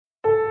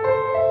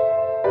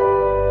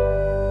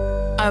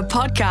A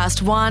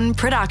Podcast One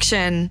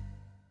production.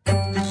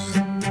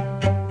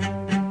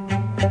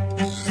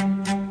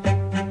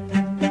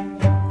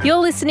 You're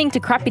listening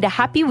to Crappy to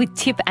Happy with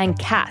Tiff and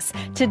Cass.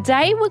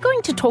 Today we're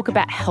going to talk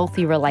about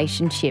healthy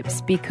relationships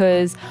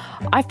because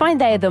I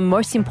find they are the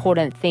most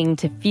important thing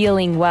to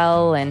feeling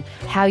well and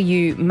how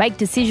you make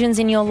decisions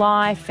in your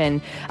life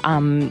and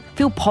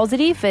feel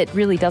positive. It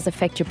really does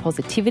affect your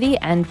positivity.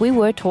 And we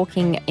were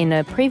talking in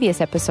a previous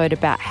episode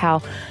about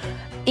how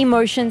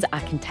emotions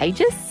are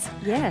contagious.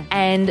 Yeah.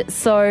 And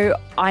so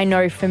I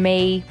know for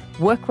me,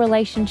 work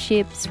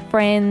relationships,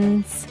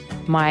 friends,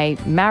 my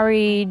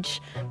marriage,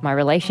 my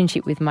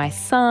relationship with my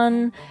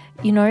son,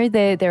 you know,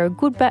 there are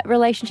good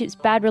relationships,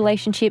 bad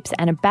relationships,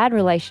 and a bad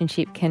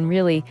relationship can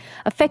really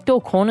affect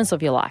all corners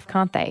of your life,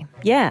 can't they?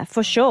 Yeah,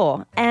 for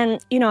sure.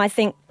 And, you know, I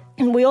think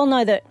we all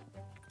know that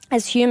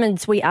as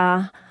humans we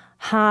are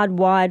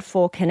hardwired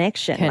for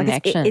connection.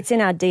 It's in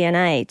our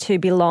DNA to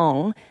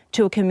belong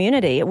to a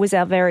community. It was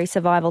our very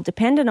survival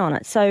dependent on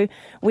it. So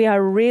we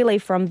are really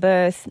from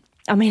birth,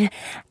 I mean,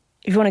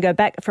 if you want to go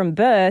back from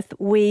birth,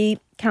 we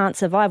can't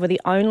survive. We're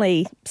the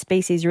only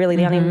species, really,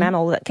 the only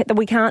mammal that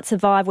we can't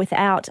survive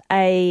without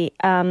a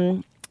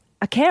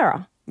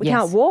carer. We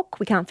can't walk,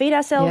 we can't feed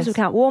ourselves, we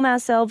can't warm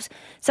ourselves.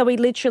 So we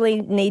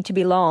literally need to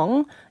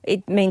belong.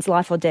 It means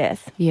life or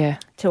death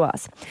to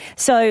us.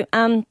 So,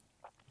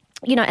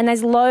 you know, and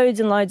there's loads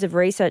and loads of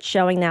research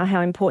showing now how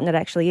important it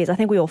actually is. I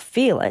think we all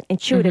feel it.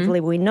 Intuitively,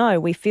 we know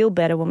we feel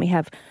better when we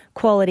have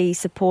quality,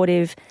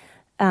 supportive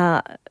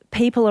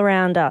people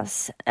around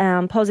us,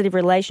 positive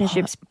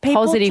relationships,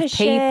 people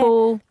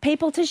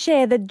to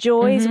share the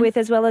joys with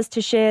as well as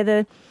to share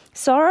the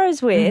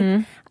sorrows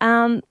with.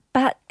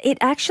 But it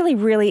actually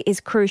really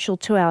is crucial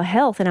to our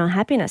health and our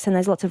happiness, and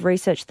there's lots of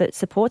research that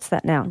supports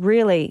that now.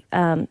 Really,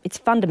 it's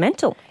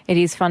fundamental. It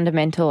is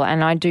fundamental,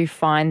 and I do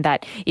find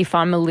that if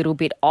I'm a little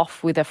bit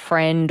off with a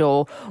friend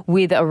or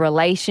with a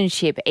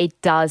relationship,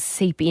 it does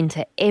seep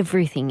into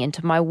everything,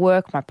 into my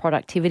work, my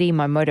productivity,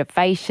 my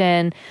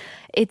motivation.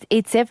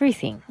 It's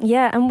everything.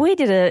 Yeah, and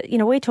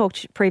we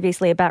talked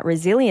previously about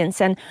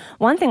resilience, and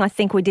one thing I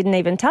think we didn't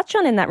even touch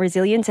on in that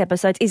resilience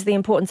episode is the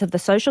importance of the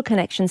social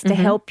connections to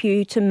help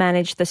you to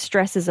manage the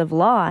stresses of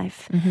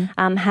life.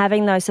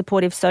 Having those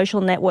supportive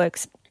social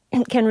networks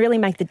can really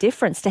make the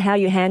difference to how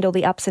you handle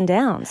the ups and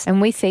downs.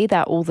 And we see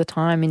that all the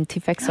time in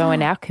TIFXO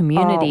in our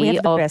community. We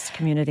have the best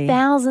community.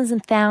 Thousands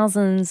and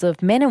thousands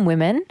of men and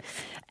women.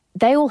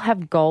 They all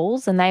have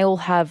goals and they all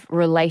have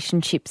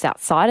relationships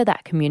outside of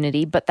that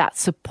community, but that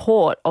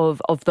support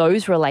of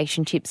those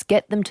relationships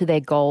get them to their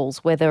goals,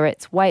 whether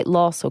it's weight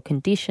loss or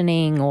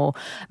conditioning or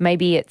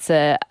maybe it's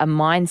a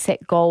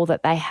mindset goal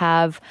that they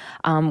have.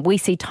 We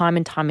see time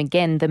and time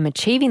again them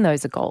achieving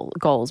those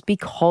goals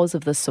because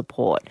of the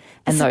support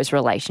and those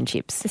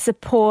relationships. The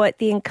support,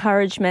 the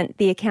encouragement,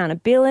 the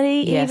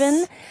accountability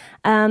even.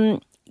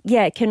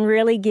 It can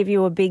really give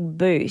you a big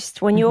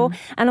boost. When you're,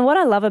 and what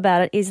I love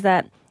about it is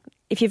that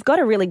if you've got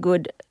a really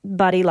good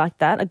buddy like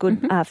that, a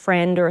good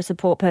friend or a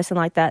support person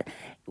like that,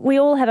 we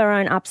all have our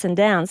own ups and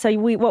downs. So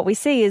what we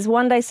see is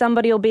one day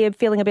somebody will be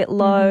feeling a bit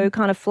low,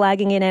 kind of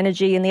flagging in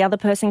energy, and the other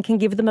person can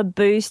give them a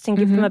boost and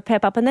give them a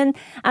pep up. And then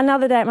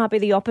another day it might be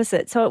the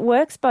opposite. So it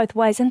works both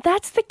ways. And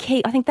that's the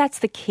key. I think that's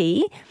the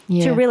key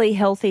to really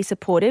healthy,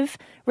 supportive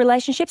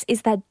relationships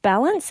is that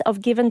balance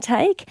of give and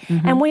take.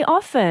 And we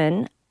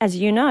often, as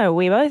you know,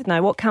 we both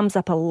know what comes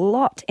up a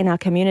lot in our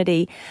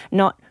community,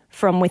 not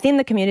from within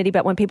the community,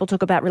 but when people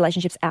talk about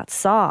relationships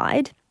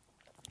outside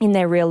in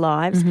their real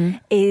lives,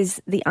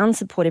 is the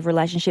unsupportive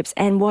relationships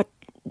and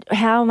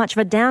how much of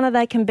a downer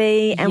they can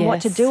be and what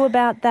to do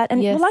about that.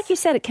 And like you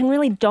said, it can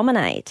really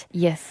dominate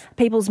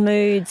people's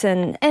moods.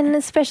 And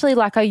especially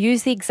like I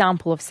use the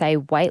example of, say,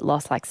 weight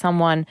loss, like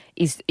someone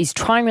is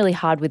trying really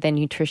hard with their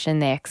nutrition,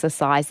 their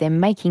exercise, they're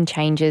making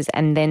changes,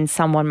 and then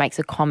someone makes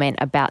a comment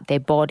about their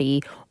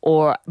body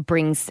or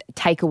brings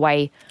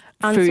takeaway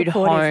food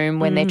home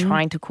when they're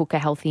trying to cook a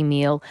healthy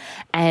meal.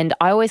 And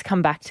I always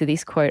come back to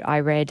this quote I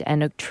read,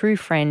 and a true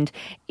friend,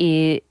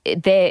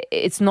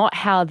 it's not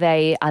how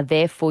they are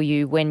there for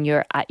you when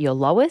you're at your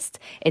lowest,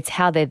 it's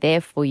how they're there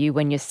for you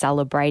when you're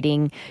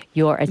celebrating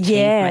your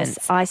achievements.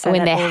 Yes, I say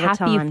when that they're all the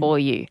happy time. for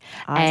you.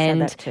 I say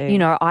that too. You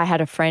know, I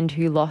had a friend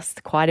who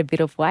lost quite a bit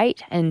of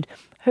weight, and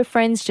her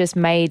friends just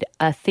made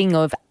a thing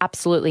of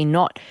absolutely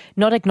not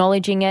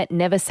acknowledging it,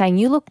 never saying,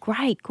 you look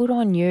great, good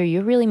on you,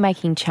 you're really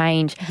making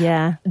change.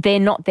 Yeah. They're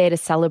not there to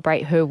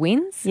celebrate her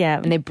wins. Yeah.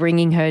 And they're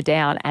bringing her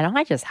down. And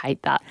I just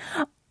hate that.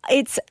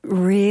 It's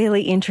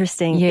really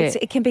interesting. Yeah.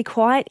 It can be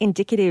quite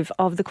indicative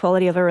of the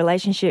quality of a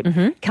relationship,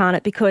 can't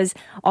it? Because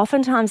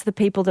oftentimes the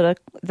people that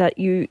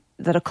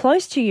are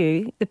close to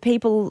you, the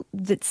people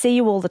that see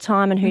you all the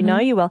time and who know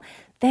you well,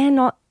 they're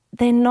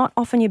not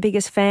often your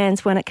biggest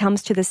fans when it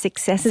comes to the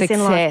successes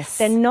in life.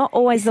 They're not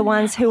always the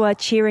ones who are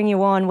cheering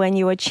you on when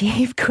you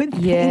achieve good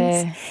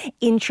things.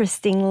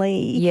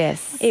 Interestingly,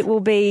 it will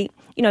be,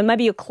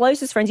 maybe your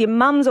closest friends, your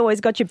mum's always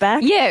got your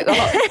back. Yeah,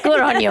 good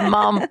on your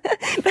mum.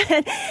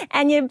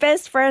 And your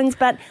best friends,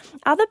 but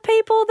other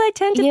people, they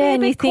tend to be a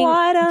bit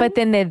quieter. But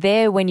then they're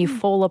there when you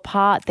fall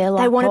apart. They're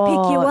like, they want to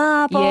pick you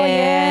up.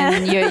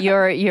 And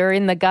you're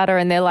in the gutter,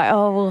 and they're like,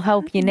 oh, we'll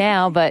help you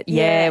now. But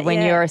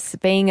when you're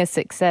being a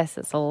success,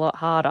 it's a lot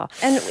harder.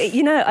 And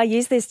I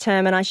use this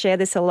term, and I share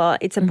this a lot.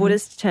 It's a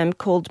Buddhist term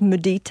called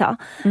mudita,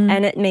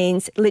 and it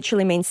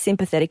literally means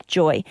sympathetic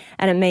joy,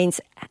 and it means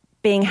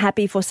being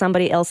happy for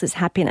somebody else's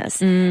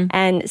happiness.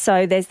 And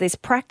so there's this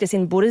practice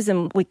in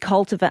Buddhism we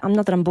cultivate.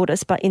 Not that I'm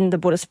Buddhist, but in the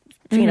Buddhist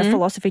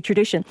philosophy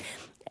tradition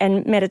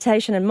and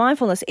meditation and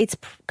mindfulness, it's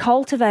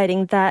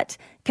cultivating that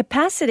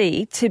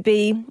capacity to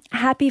be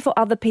happy for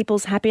other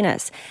people's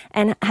happiness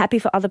and happy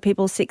for other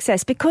people's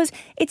success, because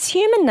it's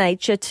human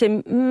nature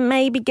to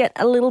maybe get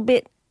a little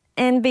bit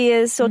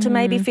envious or to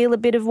maybe feel a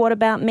bit of what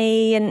about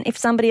me, and if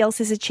somebody else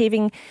is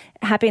achieving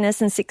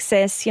happiness and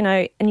success,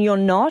 and you're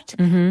not.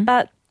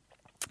 But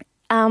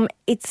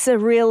it's a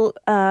real,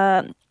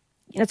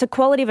 it's a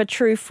quality of a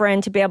true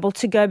friend to be able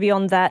to go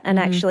beyond that and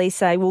actually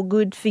say, well,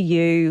 good for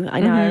you. I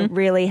know,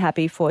 really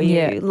happy for you.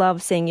 Yeah.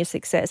 Love seeing your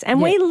success.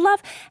 And we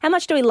love, how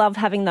much do we love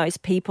having those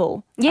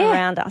people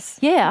around us?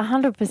 Yeah,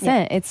 100%.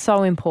 Yeah. It's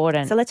so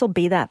important. So let's all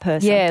be that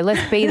person. Yeah,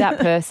 let's be that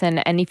person.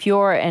 And if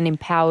you're an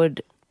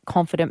empowered,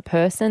 confident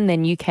person,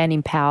 then you can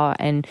empower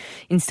and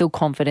instill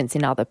confidence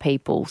in other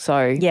people.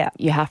 So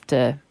you have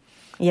to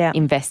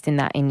invest in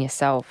that in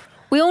yourself.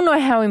 We all know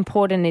how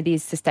important it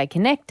is to stay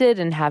connected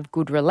and have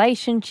good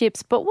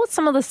relationships, but what's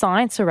some of the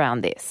science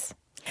around this?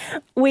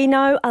 We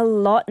know a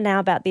lot now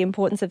about the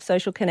importance of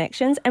social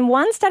connections, and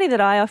one study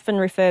that I often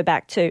refer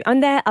back to,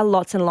 and there are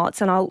lots and lots,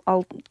 and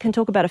I can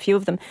talk about a few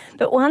of them,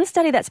 but one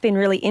study that's been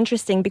really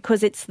interesting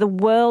because it's the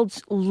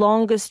world's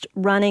longest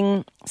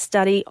running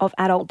study of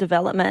adult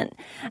development,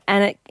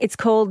 and it's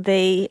called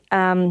the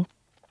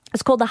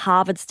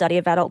Harvard Study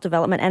of Adult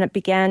Development, and it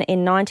began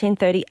in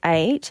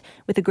 1938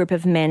 with a group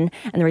of men.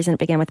 And the reason it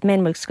began with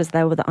men was because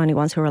they were the only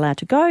ones who were allowed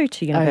to go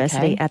to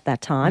university at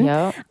that time.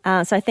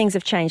 Yep. So things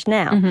have changed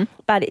now.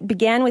 But it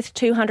began with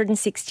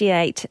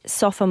 268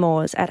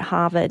 sophomores at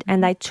Harvard,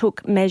 and they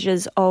took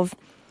measures of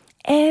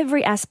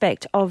every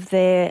aspect of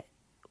their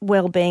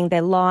well-being,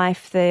 their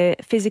life, their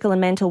physical and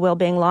mental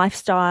well-being,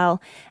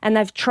 lifestyle, and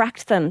they've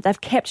tracked them.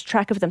 They've kept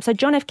track of them. So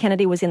John F.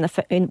 Kennedy was in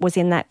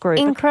that group.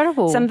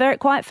 Incredible. Some very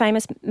quite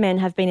famous men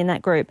have been in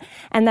that group,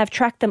 and they've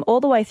tracked them all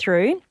the way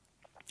through.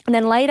 And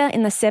then later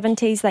in the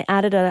 70s, they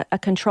added a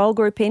control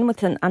group in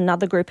with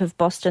another group of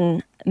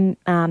Boston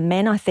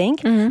men, I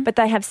think. But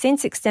they have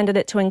since extended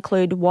it to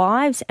include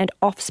wives and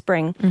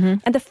offspring.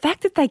 And the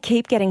fact that they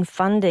keep getting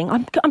funding,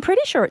 I'm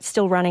pretty sure it's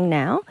still running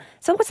now.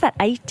 So what's that,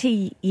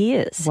 80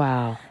 years?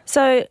 Wow.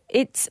 So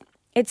it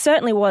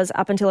certainly was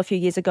up until a few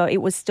years ago. It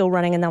was still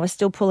running, and they were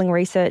still pulling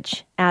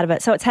research out of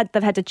it. So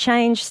they've had to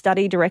change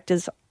study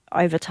directors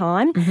over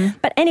time.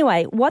 But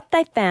anyway, what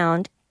they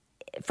found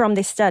from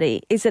this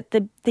study is that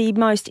the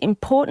most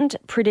important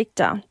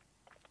predictor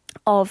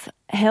of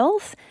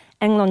health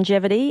and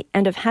longevity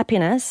and of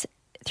happiness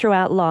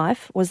throughout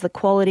life was the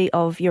quality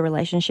of your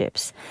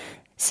relationships.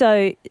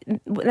 So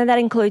that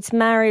includes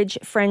marriage,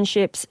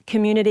 friendships,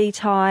 community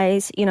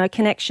ties,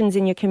 connections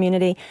in your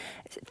community.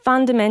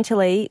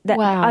 Fundamentally,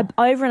 that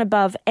over and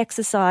above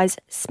exercise,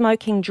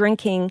 smoking,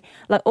 drinking,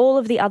 like all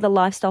of the other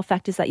lifestyle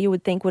factors that you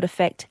would think would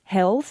affect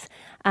health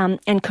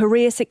and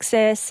career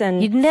success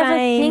and you'd never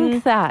fame.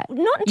 Think that.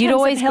 Not in You'd terms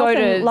always of health go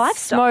to and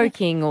lifestyle.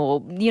 Smoking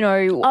or,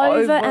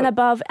 over and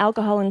above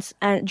alcohol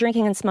and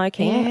drinking and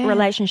smoking,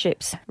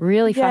 relationships.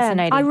 Really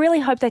fascinating. I really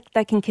hope that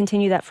they can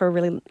continue that for a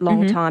really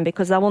long time,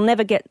 because they will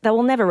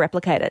never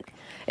replicate it.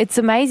 It's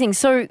amazing.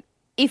 So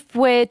if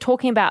we're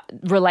talking about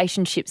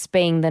relationships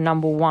being the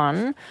number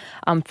one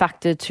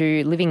factor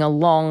to living a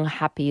long,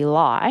 happy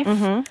life.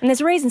 And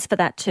there's reasons for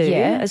that too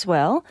as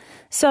well.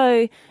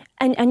 So,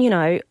 and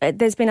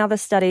there's been other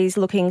studies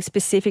looking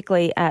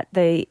specifically at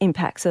the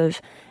impacts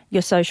of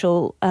your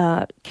social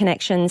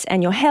connections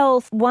and your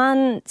health.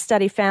 One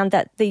study found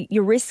that the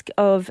risk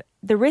of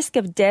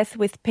death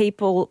with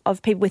people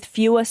with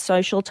fewer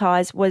social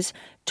ties was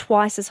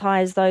twice as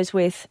high as those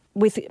with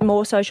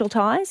more social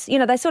ties.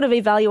 They sort of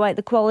evaluate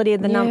the quality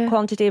and the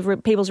quantity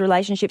of people's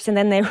relationships, and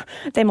then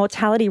their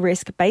mortality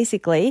risk,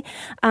 basically.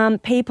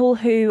 People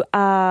who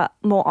are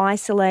more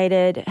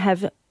isolated,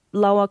 have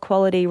lower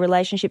quality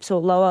relationships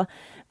or lower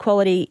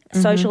quality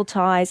social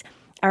ties,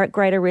 are at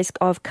greater risk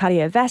of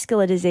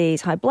cardiovascular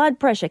disease, high blood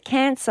pressure,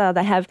 cancer.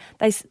 They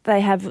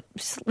have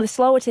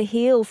slower to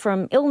heal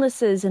from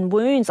illnesses and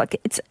wounds. Like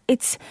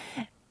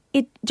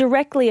it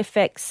directly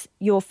affects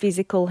your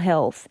physical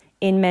health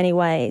in many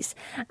ways.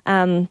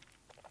 And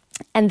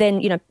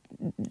then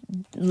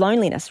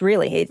loneliness.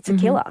 Really, it's a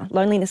killer.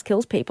 Loneliness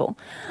kills people.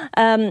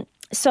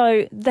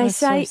 So they That's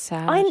say. So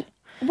sad.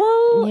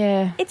 Well,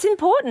 yeah, it's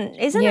important,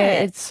 isn't it? Yeah,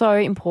 it's so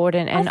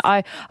important. And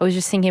I was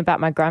just thinking about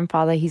my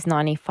grandfather. He's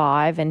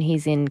 95 and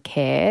he's in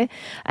care,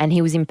 and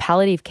he was in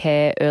palliative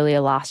care earlier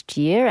last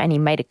year, and he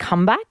made a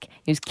comeback.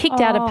 He was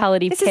kicked out of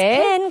palliative care.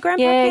 This is Ken,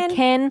 Grandpa Ken? Yeah,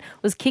 Ken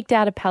was kicked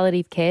out of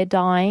palliative care,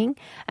 dying,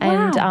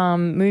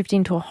 and moved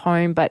into a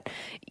home.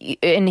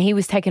 And he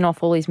was taken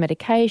off all his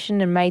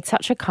medication and made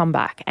such a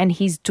comeback, and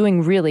he's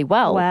doing really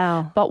well.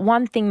 Wow. But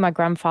one thing my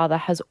grandfather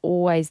has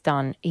always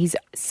done, he's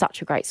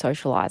such a great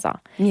socializer.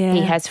 Yeah.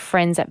 He has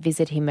friends that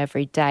visit him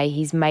every day.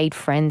 He's made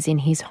friends in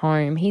his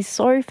home. He's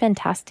so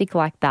fantastic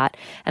like that.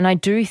 And I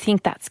do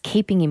think that's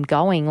keeping him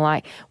going.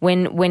 Like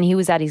when he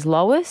was at his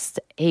lowest,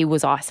 he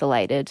was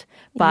isolated.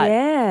 But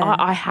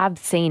I have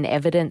seen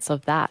evidence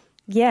of that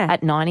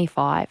at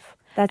 95.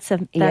 That's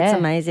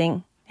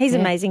amazing. He's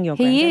amazing, your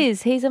granddad. He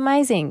is. He's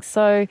amazing.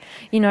 So,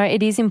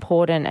 it is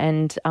important.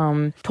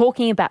 And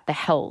talking about the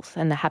health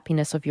and the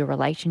happiness of your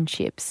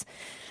relationships,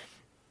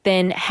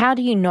 then how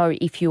do you know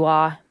if you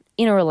are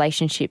in a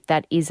relationship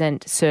that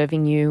isn't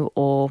serving you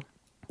or,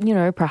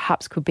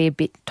 perhaps could be a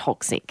bit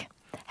toxic?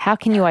 How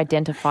can you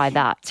identify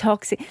that?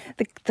 Toxic.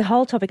 The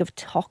whole topic of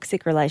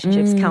toxic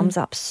relationships comes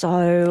up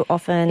so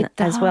often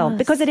as well,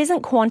 because it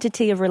isn't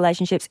quantity of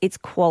relationships, it's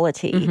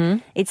quality. Mm-hmm.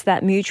 It's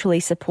that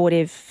mutually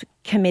supportive,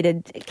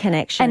 committed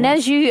connection. And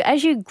as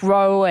you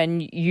grow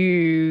and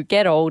you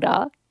get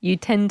older, you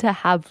tend to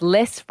have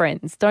less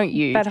friends, don't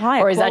you? But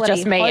higher or is quality, that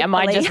just me? hopefully. Am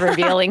I just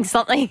revealing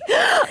something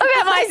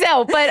about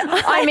myself? But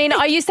I mean,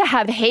 I used to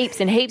have heaps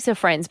and heaps of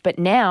friends, but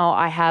now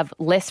I have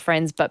less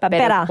friends, but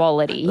better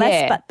quality.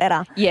 Less but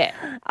better. Yeah.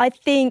 I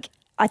think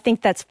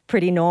that's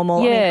pretty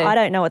normal. Yeah. I mean, I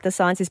don't know what the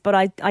science is, but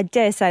I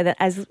dare say that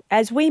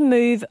as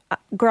we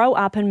grow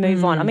up and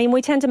move on, I mean,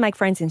 we tend to make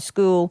friends in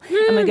school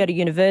and we go to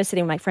university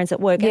and make friends at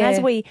work. And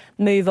as we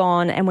move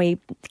on and we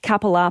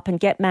couple up and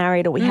get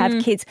married or we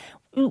have kids,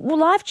 well,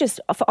 life just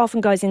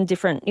often goes in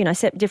different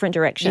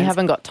directions. You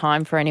haven't got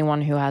time for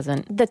anyone who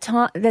hasn't. The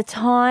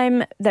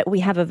time that we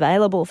have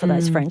available for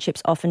those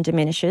friendships often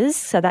diminishes,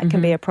 so that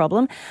can be a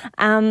problem.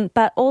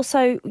 But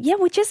also,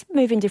 we just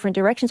move in different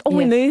directions, or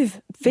we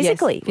move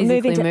physically. Yes,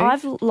 physically move.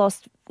 I've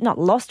not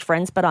lost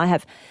friends, but I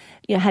have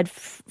had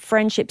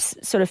friendships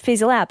sort of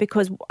fizzle out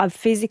because I've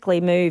physically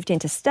moved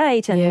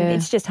interstate, and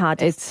it's just hard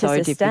to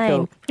sustain.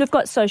 Difficult. We've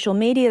got social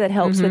media that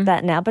helps with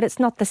that now, but it's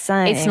not the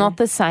same. It's not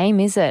the same,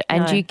 is it?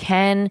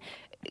 And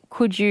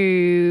could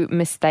you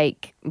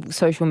mistake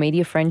social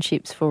media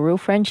friendships for real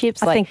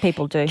friendships? I think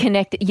people do.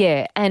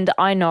 And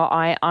I know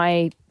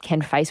I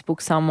can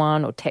Facebook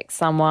someone or text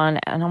someone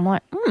and I'm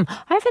like, I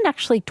haven't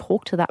actually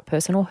talked to that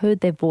person or heard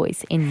their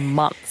voice in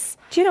months.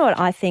 Do you know what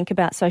I think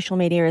about social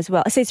media as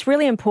well? So it's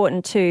really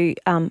important to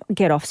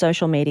get off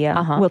social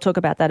media. We'll talk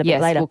about that a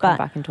bit later. We'll come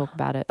back and talk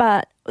about it.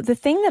 But the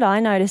thing that I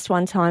noticed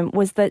one time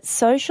was that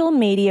social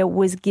media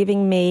was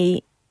giving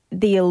me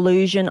the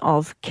illusion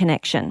of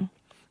connection.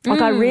 Like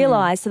I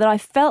realised that I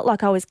felt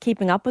like I was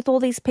keeping up with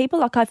all these people.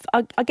 Like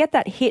I get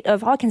that hit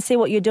of, I can see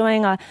what you're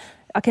doing. I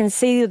can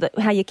see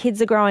how your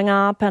kids are growing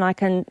up, and I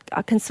can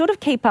sort of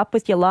keep up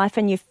with your life,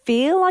 and you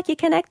feel like you're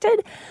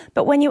connected.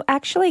 But when you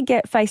actually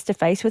get face to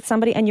face with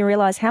somebody and you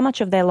realise how much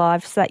of their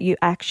lives that you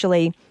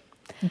actually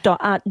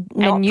are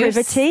not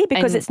privy to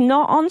because it's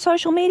not on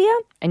social media.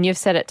 And you've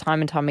said it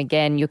time and time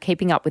again, you're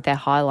keeping up with their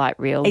highlight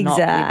reel, not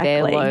with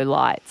their low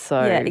light.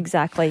 So yeah,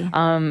 exactly.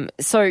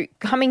 So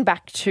coming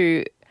back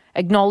to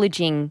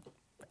acknowledging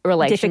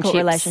relationships. Difficult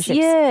relationships.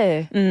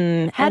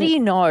 Yeah. How do you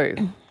know?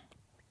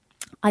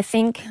 I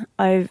think,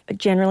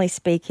 generally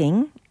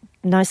speaking,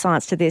 no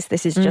science to this.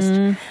 This is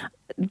just,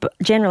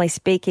 generally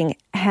speaking,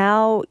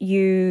 how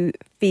you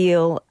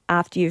feel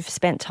after you've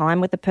spent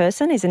time with the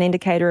person is an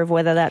indicator of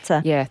whether that's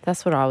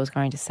that's what I was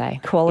going to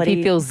say. Quality. If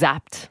you feel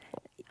zapped.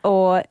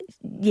 Or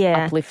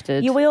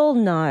uplifted. We all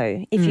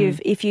know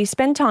if you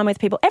spend time with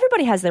people,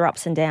 everybody has their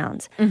ups and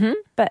downs. Mm-hmm.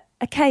 But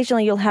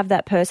occasionally you'll have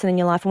that person in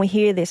your life, and we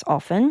hear this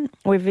often.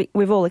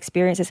 We've all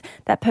experienced this.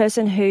 That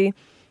person who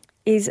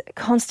is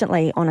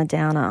constantly on a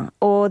downer,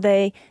 or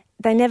they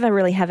never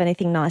really have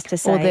anything nice to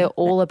say. Or they're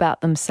all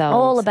about themselves.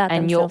 All about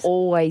and themselves. You're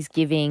always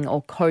giving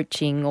or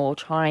coaching or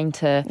trying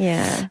to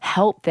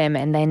help them,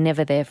 and they're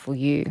never there for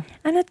you.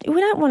 And we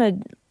don't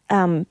want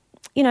to...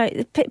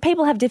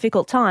 people have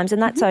difficult times,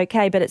 and that's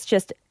okay, but it's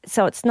just,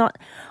 so it's not,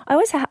 I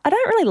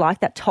don't really like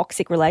that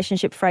toxic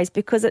relationship phrase,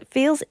 because it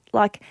feels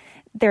like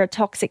they're a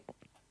toxic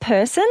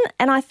person,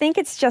 and I think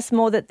it's just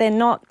more that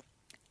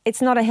it's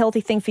not a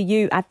healthy thing for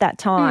you at that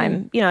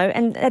time,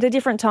 and at a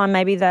different time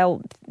maybe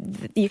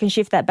you can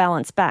shift that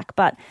balance back,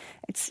 but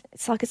it's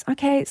like, it's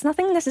okay, it's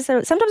nothing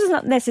necessarily, sometimes it's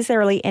not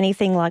necessarily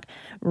anything like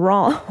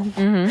wrong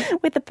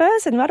with the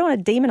person. I don't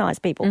want to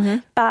demonize people,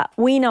 but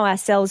we know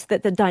ourselves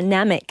that the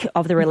dynamic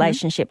of the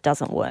relationship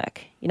doesn't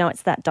work.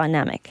 It's that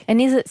dynamic. And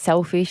is it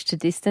selfish to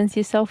distance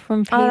yourself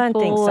from people?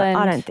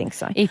 I don't think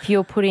so. If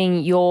you're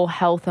putting your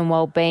health and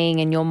well-being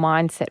and your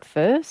mindset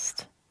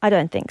first? I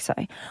don't think so.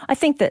 I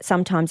think that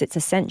sometimes it's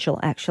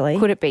essential, actually.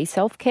 Could it be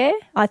self-care?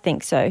 I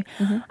think so.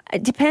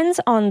 It depends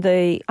on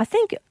I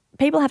think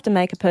people have to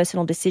make a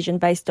personal decision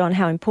based on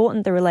how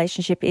important the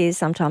relationship is,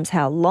 sometimes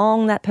how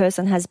long that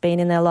person has been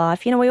in their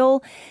life.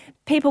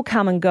 People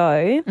come and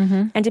go,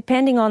 and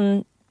depending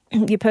on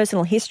your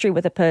personal history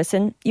with a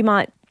person, you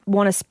might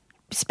want to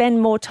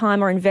spend more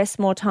time or invest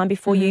more time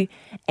before you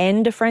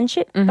end a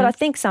friendship. But I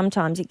think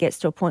sometimes it gets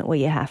to a point where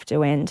you have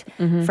to end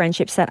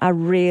friendships that are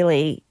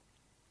really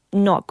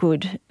not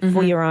good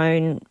for your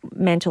own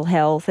mental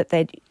health,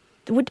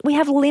 we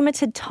have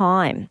limited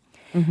time.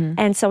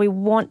 And so we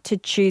want to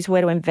choose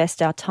where to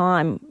invest our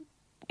time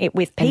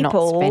with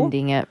people. And not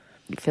spending it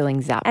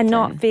feeling zapped. And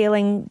not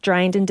feeling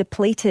drained and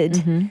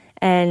depleted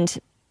and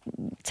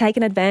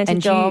taken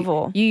advantage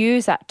of. You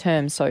use that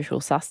term social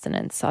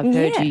sustenance. I've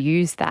heard you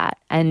use that.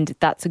 And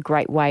that's a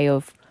great way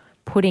of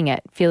putting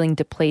it, feeling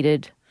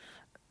depleted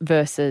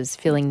versus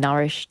feeling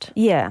nourished.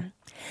 Yeah.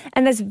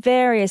 And there's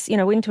various,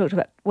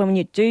 when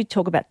you do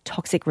talk about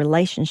toxic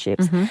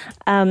relationships,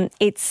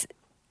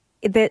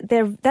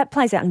 that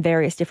plays out in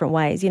various different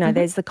ways.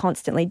 There's the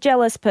constantly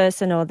jealous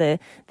person, or the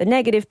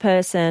negative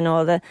person,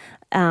 or the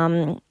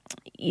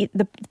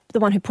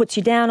one who puts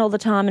you down all the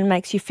time and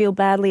makes you feel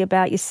badly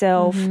about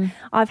yourself.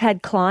 I've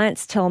had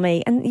clients tell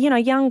me, and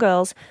young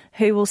girls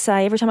who will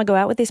say, every time I go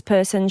out with this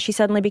person, she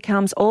suddenly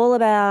becomes all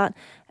about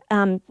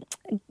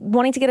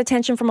wanting to get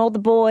attention from all the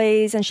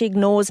boys, and she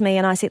ignores me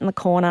and I sit in the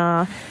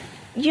corner.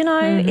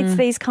 It's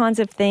these kinds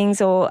of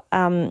things, or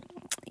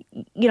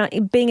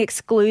being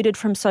excluded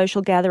from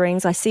social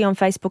gatherings. I see on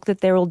Facebook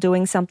that they're all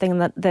doing something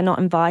and that they're not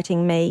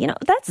inviting me.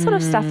 That sort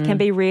of stuff can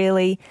be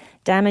really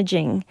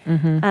damaging.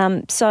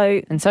 And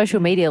social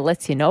media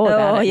lets you know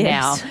about it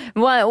now.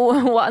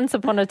 Once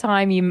upon a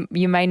time,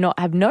 you may not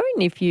have known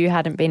if you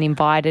hadn't been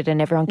invited,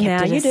 and everyone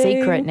kept it a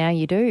secret. Now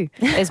you do.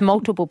 There's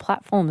multiple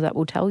platforms that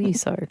will tell you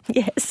so.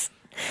 Yes.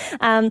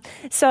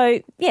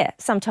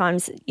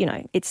 Sometimes,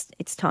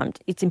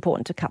 it's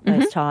important to cut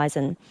those ties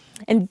and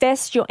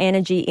invest your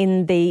energy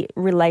in the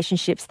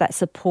relationships that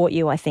support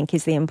you, I think,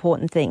 is the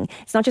important thing.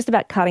 It's not just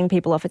about cutting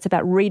people off. It's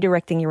about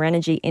redirecting your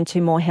energy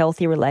into more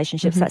healthy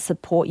relationships that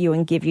support you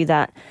and give you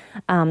that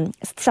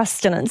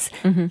sustenance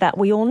that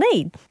we all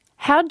need.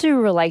 How do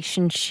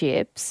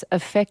relationships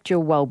affect your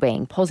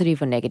well-being,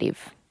 positive or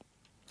negative?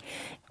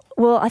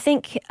 Well, I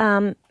think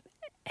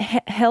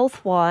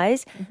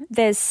health-wise,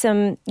 there's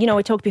some,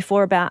 we talked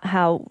before about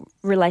how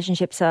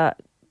relationships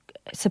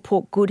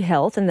support good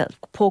health, and that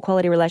poor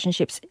quality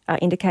relationships are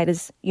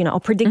indicators, or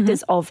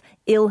predictors of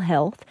ill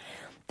health.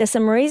 There's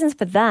some reasons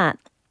for that.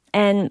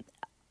 And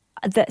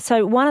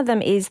so one of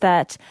them is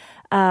that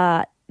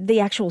the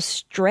actual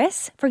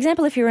stress, for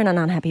example, if you're in an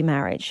unhappy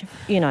marriage,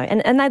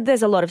 and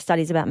there's a lot of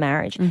studies about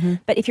marriage,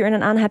 but if you're in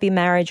an unhappy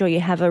marriage or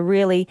you have a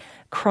really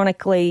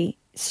chronically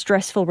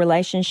stressful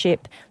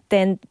relationship,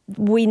 then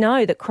we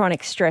know that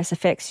chronic stress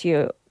affects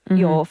your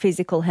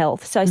physical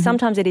health. So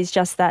sometimes it is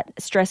just that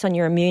stress on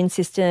your immune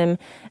system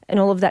and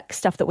all of that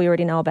stuff that we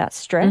already know about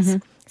stress.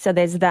 So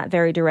there's that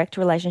very direct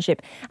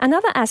relationship.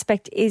 Another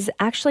aspect is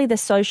actually the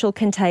social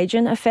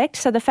contagion effect.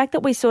 So the fact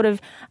that we sort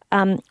of,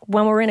 when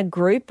we're in a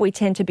group, we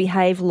tend to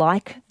behave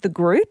like the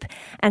group.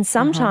 And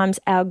sometimes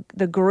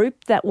the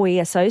group that we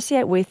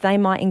associate with, they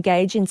might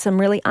engage in some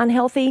really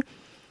unhealthy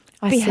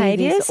behaviors. I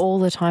see this all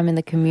the time in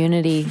the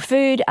community.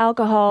 Food,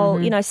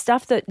 alcohol,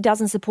 stuff that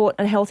doesn't support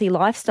a healthy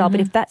lifestyle. But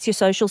if that's your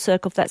social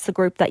circle, if that's the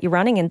group that you're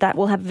running in, that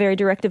will have a very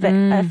direct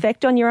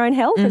effect on your own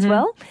health as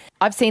well.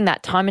 I've seen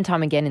that time and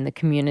time again in the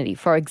community.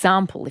 For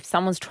example, if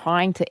someone's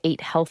trying to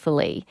eat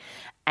healthily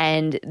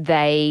and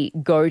they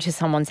go to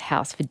someone's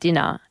house for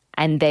dinner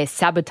and they're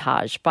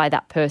sabotaged by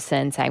that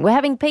person saying, we're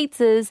having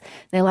pizzas.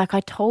 They're like, I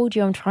told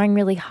you I'm trying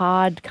really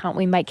hard. Can't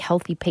we make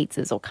healthy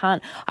pizzas? Or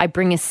can't I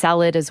bring a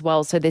salad as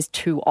well? So there's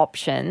two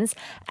options.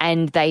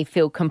 And they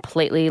feel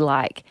completely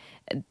like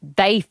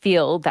they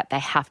feel that they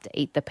have to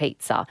eat the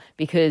pizza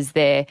because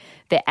they're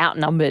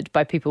outnumbered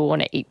by people who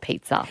want to eat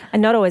pizza.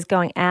 And not always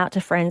going out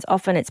to friends.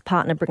 Often it's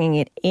partner bringing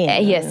it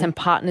in. Yes, and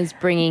partners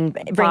bringing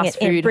fast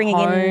food bringing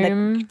home.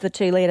 In the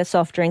 2-litre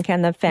soft drink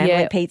and the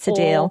family pizza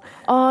deal.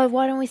 Oh,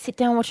 why don't we sit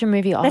down and watch a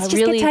movie? Let's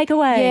just get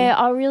takeaway. Yeah,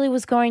 I really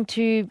was going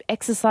to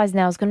exercise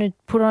now. I was going to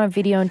put on a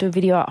video and do a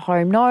video at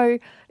home. No,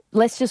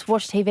 let's just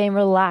watch TV and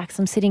relax.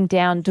 I'm sitting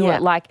down, do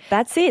it. Like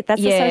that's it.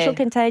 That's the social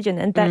contagion,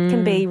 and that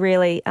can be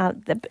really,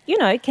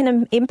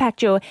 can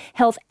impact your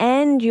health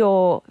and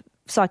your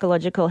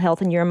psychological health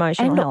and your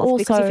emotional health also,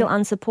 because you feel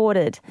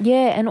unsupported.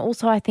 Yeah, and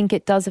also I think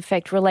it does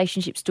affect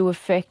relationships. Do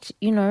affect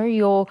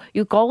your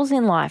goals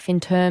in life in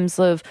terms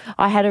of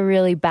I had a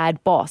really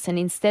bad boss, and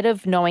instead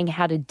of knowing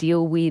how to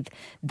deal with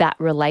that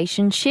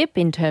relationship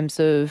in terms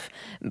of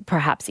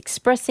perhaps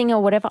expressing or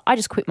whatever, I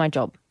just quit my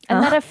job,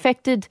 and that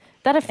affected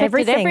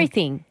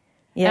everything.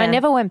 Yeah. And I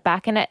never went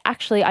back, and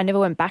I never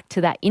went back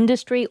to that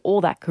industry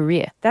or that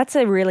career. That's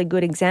a really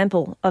good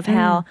example of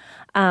how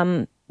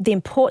the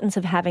importance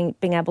of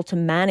being able to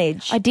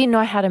manage. I didn't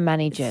know how to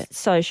manage it.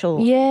 Social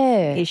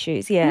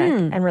issues,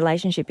 and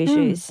relationship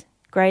issues.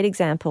 Great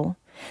example.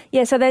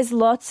 Yeah, so there's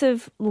lots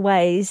of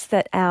ways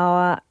that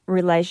our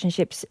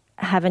relationships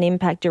have an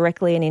impact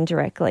directly and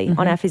indirectly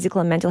on our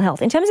physical and mental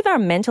health. In terms of our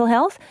mental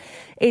health,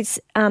 it's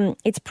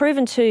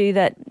proven too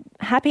that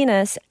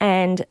happiness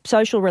and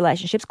social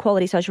relationships,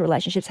 quality social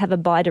relationships, have a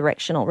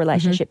bidirectional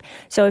relationship.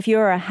 So if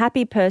you're a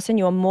happy person,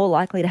 you're more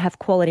likely to have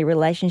quality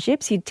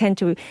relationships. You tend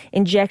to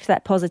inject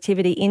that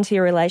positivity into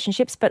your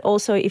relationships, but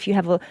also if you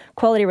have a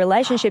quality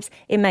relationships,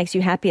 it makes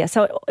you happier.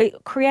 So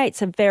it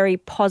creates a very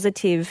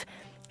positive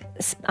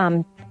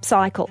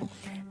cycle.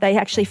 They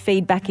actually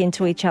feed back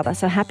into each other.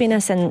 So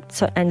happiness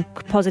and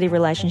positive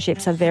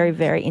relationships are very,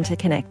 very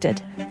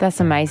interconnected. That's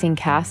amazing,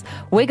 Cass.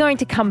 We're going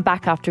to come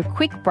back after a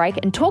quick break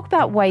and talk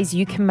about ways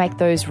you can make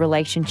those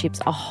relationships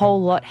a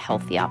whole lot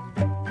healthier.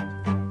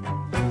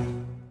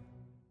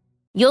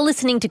 You're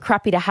listening to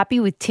Crappy to Happy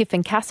with Tiff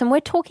and Cass, and we're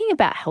talking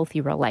about healthy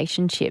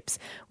relationships.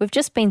 We've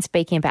just been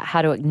speaking about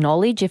how to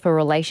acknowledge if a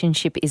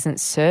relationship isn't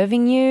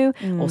serving you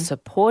or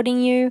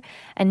supporting you.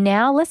 And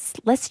now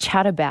let's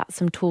chat about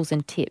some tools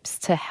and tips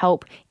to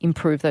help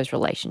improve those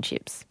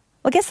relationships.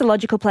 Well, I guess the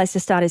logical place to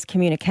start is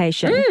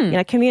communication.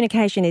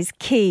 Communication is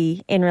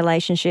key in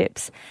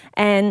relationships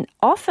and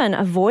often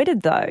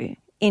avoided, though,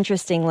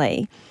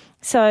 interestingly.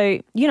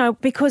 So,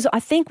 because I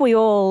think we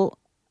all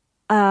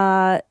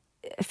are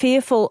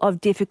fearful of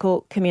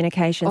difficult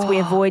communications. We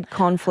avoid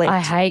conflict. I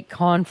hate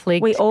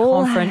conflict,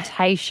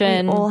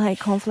 confrontation. We all hate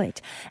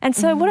conflict. And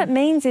so what it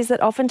means is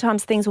that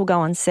oftentimes things will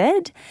go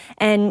unsaid,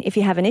 and if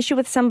you have an issue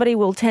with somebody,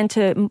 we'll tend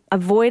to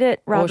avoid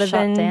it rather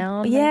than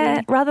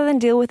rather than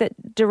deal with it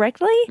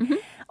directly.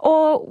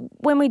 Or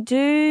when we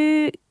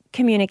do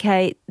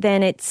communicate,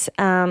 then it's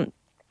not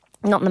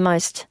the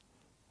most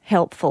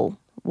helpful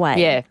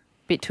way. Yeah.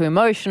 Bit too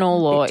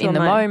emotional or in the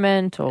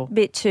moment, or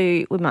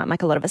we might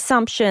make a lot of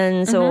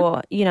assumptions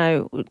or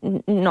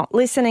not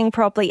listening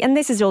properly, and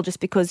this is all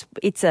just because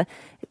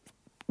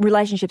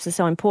relationships are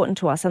so important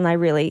to us, and they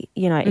really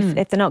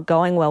if they're not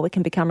going well, we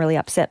can become really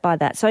upset by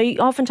that. So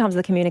oftentimes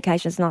the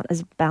communication is not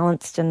as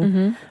balanced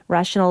and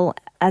rational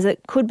as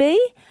it could be.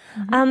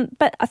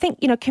 But I think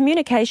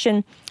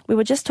communication, we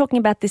were just talking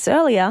about this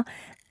earlier,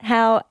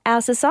 how our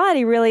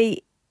society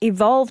really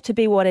evolved to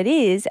be what it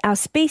is. Our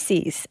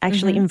species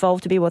actually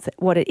evolved to be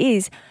what it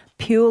is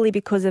purely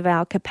because of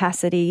our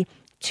capacity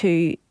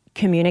to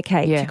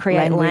communicate, to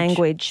create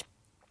language.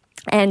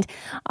 And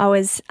I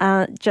was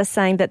just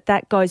saying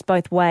that goes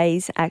both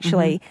ways,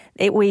 actually.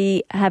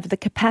 We have the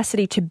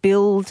capacity to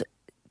build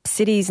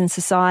cities and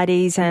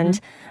societies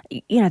and,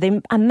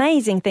 the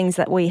amazing things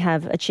that we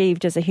have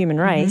achieved as a human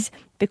race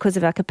because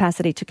of our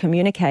capacity to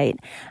communicate.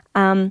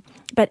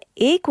 But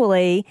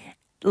equally,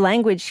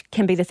 language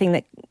can be the thing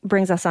that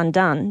brings us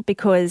undone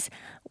because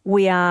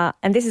we are,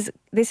 and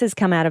this has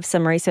come out of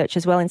some research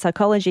as well in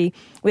psychology,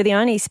 we're the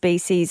only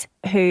species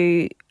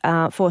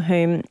for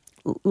whom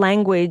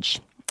language,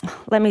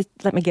 let me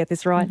get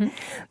this right,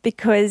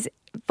 because,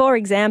 for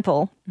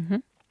example,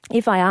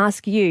 if I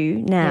ask you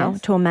now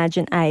to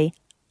imagine a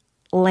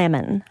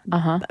lemon,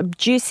 a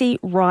juicy,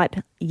 ripe,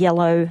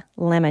 yellow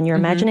lemon. You're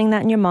imagining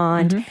that in your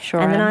mind. Sure.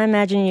 And then I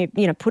imagine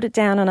you put it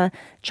down on a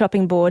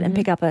chopping board and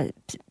pick up a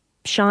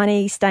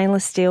shiny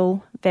stainless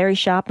steel, very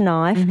sharp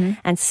knife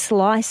and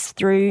slice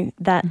through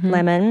that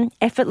lemon.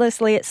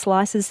 Effortlessly it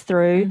slices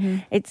through.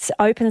 It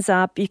opens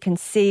up, you can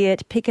see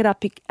it, pick it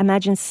up,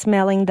 imagine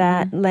smelling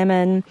that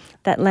lemon.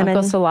 I've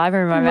got saliva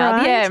in my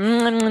mouth. Yeah.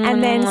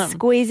 And then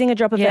squeezing a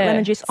drop of that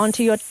lemon juice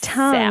onto your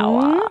tongue.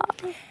 Sour.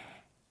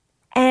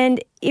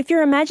 And if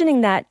you're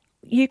imagining that,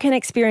 you can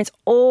experience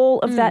all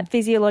of that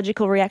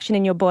physiological reaction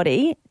in your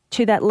body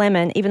to that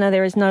lemon, even though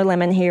there is no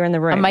lemon here in the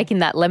room. I'm making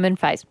that lemon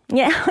face.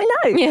 Yeah, I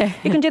know. Yeah.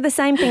 You can do the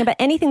same thing about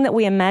anything that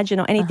we imagine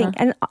or anything.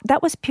 And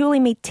that was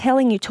purely me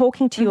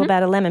talking to you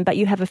about a lemon, but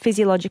you have a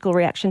physiological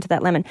reaction to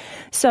that lemon.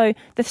 So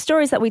the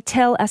stories that we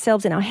tell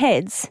ourselves in our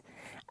heads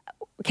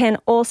can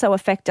also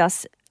affect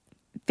us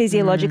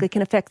physiologically,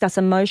 can affect us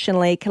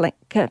emotionally, can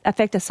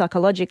affect us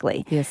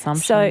psychologically. The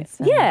assumptions.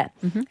 So,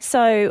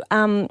 So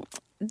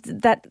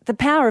that the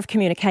power of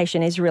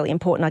communication is really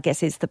important, I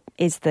guess, is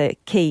the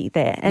key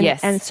there. And,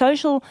 and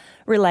social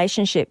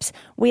relationships,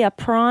 we are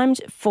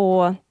primed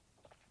for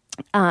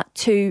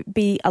to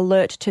be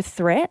alert to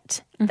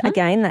threat.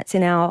 Again, that's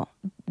in our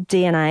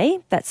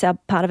DNA. That's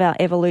part of our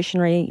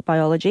evolutionary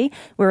biology.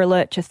 We're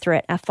alert to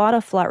threat. Our fight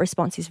or flight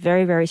response is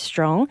very, very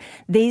strong.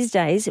 These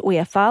days, we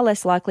are far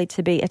less likely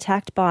to be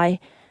attacked by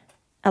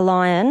a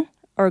lion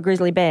or a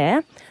grizzly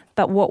bear.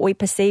 But what we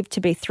perceive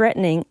to be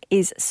threatening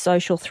is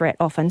social threat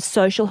often,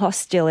 social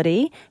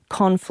hostility,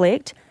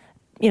 conflict,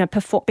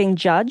 being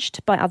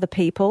judged by other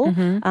people,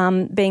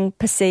 being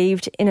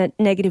perceived in a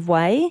negative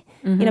way,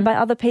 by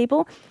other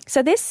people.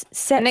 So this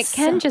sets... And it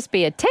can just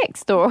be a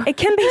text or it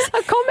can be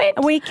a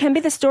comment. We can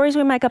be the stories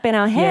we make up in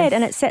our head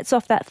and it sets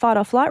off that fight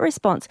or flight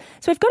response.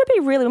 So we've got to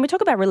be really, when we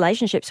talk about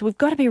relationships, we've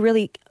got to be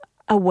really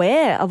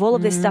aware of all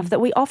of this stuff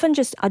that we often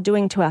just are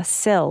doing to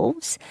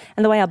ourselves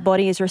and the way our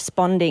body is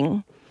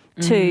responding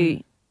to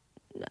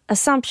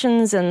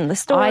assumptions and the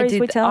stories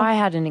we tell. I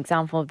had an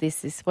example of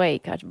this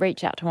week. I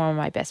reached out to one of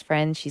my best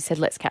friends. She said,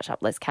 let's catch up.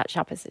 I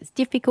said, it's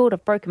difficult.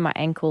 I've broken my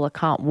ankle. I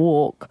can't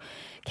walk.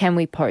 Can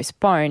we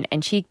postpone?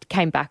 And she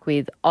came back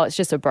with, oh, it's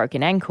just a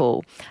broken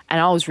ankle.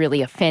 And I was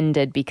really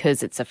offended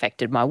because it's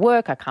affected my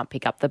work. I can't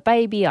pick up the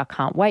baby. I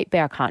can't weight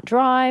bear. I can't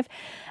drive.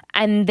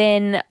 And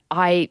then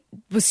I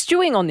was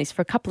stewing on this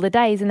for a couple of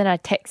days, and then I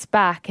text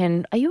back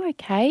and, are you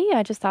okay?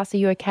 I just asked, are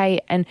you okay?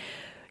 And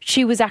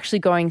she was actually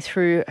going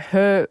through,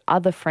 her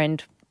other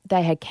friend,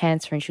 they had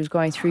cancer and she was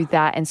going through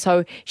that. And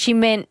so she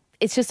meant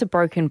it's just a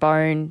broken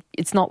bone.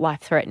 It's not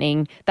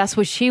life-threatening. That's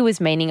what she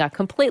was meaning. I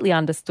completely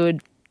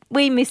understood.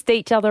 We missed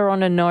each other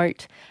on a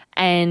note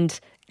and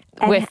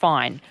we're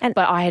fine. But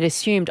I had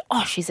assumed,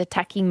 oh, she's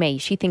attacking me.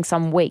 She thinks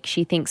I'm weak.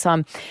 She thinks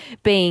I'm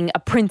being a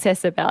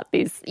princess about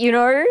this, you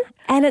know?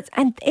 And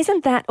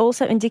isn't that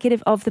also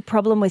indicative of the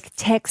problem with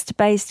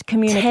text-based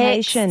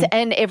communication? Text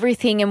and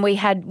everything. And we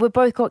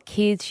both got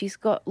kids. She's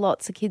got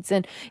lots of kids.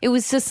 And it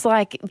was just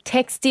like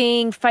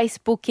texting,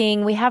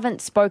 Facebooking. We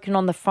haven't spoken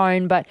on the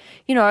phone, but,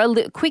 you know,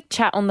 a quick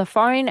chat on the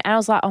phone. And I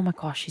was like, oh my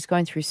gosh, she's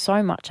going through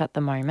so much at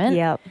the moment.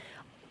 Yeah.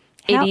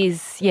 It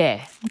is,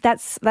 yeah.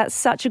 That's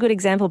such a good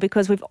example,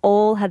 because we've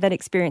all had that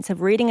experience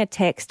of reading a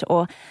text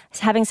or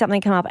having something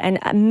come up and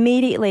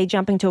immediately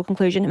jumping to a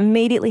conclusion,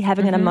 immediately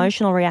having an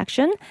emotional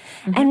reaction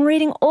and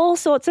reading all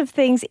sorts of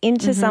things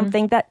into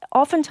something that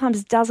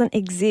oftentimes doesn't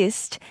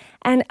exist.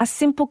 And a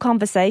simple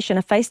conversation,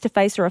 a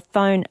face-to-face or a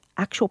phone,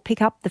 actual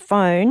pick up the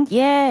phone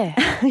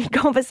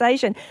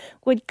conversation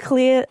would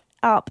clear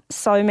up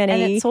so many.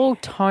 And it's all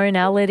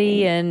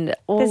tonality and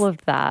all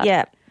of that.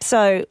 Yeah.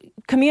 So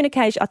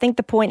communication, I think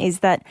the point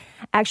is that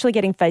actually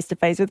getting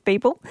face-to-face with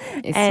people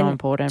is and so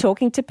important.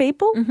 Talking to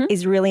people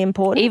is really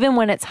important. Even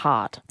when it's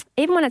hard.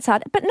 Even when it's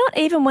hard, but not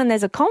even when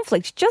there's a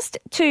conflict, just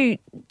to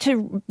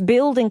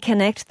build and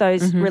connect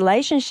those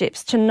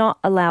relationships, to not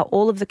allow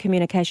all of the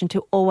communication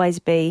to always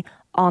be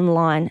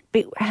online.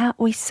 But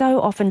we so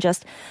often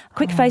just a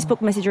quick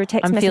Facebook message or a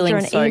text message or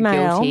an email. I'm feeling so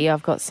guilty.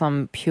 I've got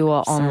some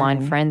pure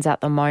online friends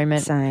at the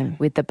moment. Same.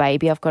 With the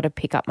baby, I've got to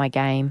pick up my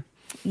game.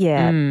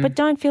 Yeah, but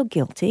don't feel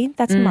guilty.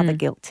 That's mother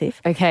guilt,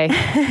 Tiff. Okay,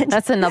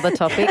 that's another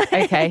topic.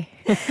 Okay.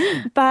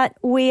 But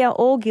we are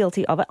all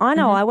guilty of it. I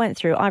know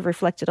I've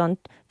reflected on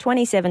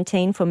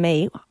 2017 for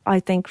me. I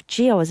think,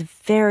 I was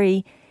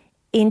very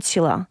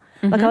insular.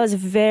 Like, I was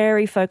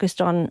very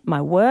focused on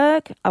my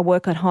work. I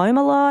work at home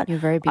a lot. You're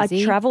very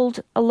busy. I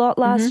travelled a lot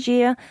last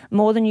year,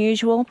 more than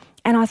usual.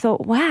 And I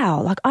thought,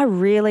 wow, like, I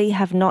really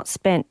have not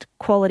spent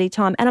quality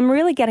time. And I'm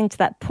really getting to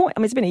that point. I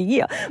mean, it's been a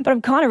year, but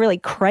I'm kind of really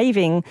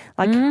craving,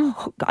 like,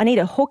 I need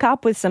to hook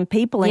up with some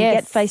people and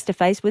get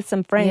face-to-face with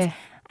some friends. Yeah.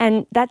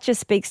 And that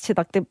just speaks to,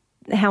 like,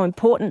 how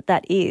important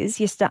that is.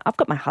 I've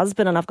got my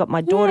husband and I've got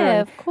my daughter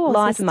and of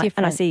course, life.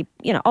 And I see,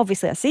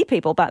 obviously I see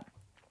people, but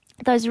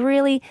those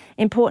really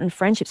important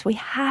friendships, we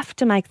have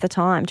to make the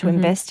time to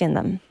invest in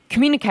them.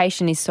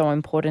 Communication is so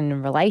important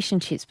in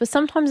relationships, but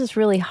sometimes it's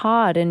really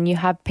hard, and you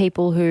have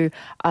people who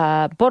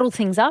bottle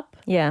things up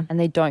and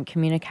they don't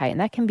communicate, and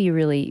that can be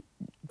really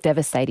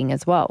devastating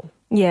as well.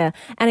 Yeah.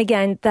 And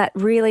again,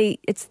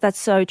 that's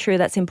so true.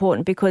 That's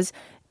important because,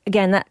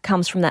 again, that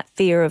comes from that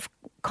fear of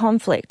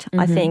conflict,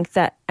 I think,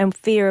 that, and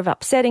fear of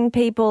upsetting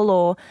people,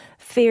 or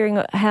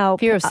fear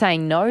of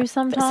saying no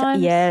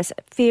sometimes. Yes,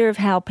 fear of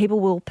how people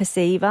will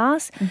perceive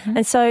us.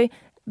 And so,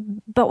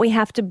 but we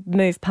have to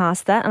move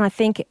past that. And I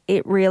think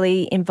it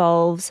really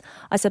involves,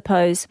 I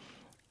suppose,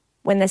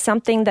 when there's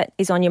something that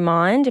is on your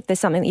mind, if there's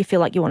something that you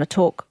feel like you want to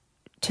talk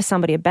to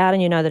somebody about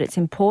and you know that it's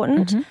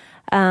important,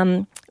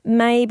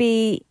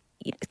 maybe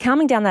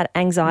calming down that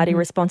anxiety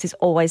response is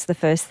always the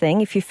first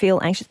thing. If you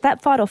feel anxious,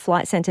 that fight or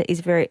flight center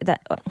is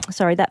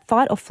that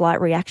fight or flight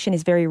reaction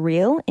is very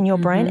real in your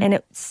brain, and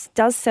it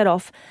does set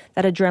off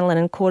that adrenaline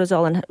and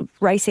cortisol and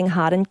racing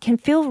heart, and can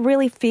feel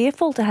really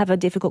fearful to have a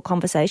difficult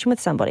conversation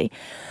with somebody.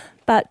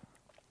 But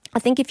I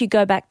think if you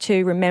go back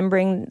to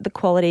remembering the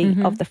quality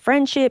of the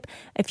friendship,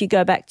 if you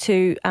go back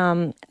to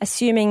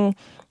assuming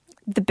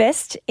the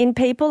best in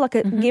people, like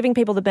giving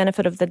people the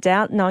benefit of the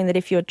doubt, knowing that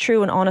if you're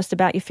true and honest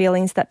about your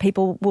feelings, that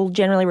people will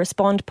generally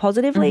respond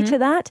positively to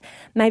that.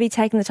 Maybe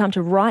taking the time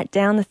to write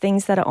down the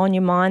things that are on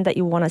your mind that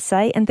you want to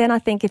say. And then I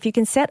think if you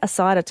can set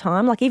aside a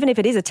time, like even if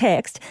it is a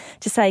text,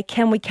 to say,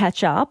 can we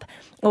catch up?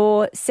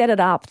 Or set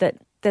it up that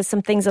there's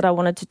some things that I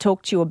wanted to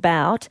talk to you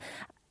about,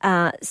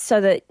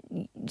 so that,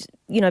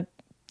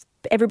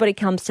 everybody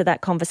comes to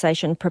that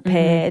conversation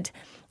prepared,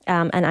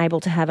 and able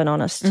to have an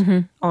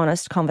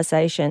honest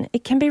conversation.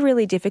 It can be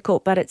really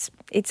difficult, but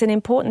it's an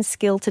important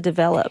skill to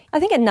develop. I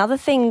think another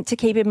thing to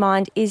keep in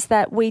mind is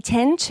that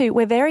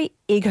we're very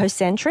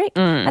egocentric,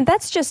 and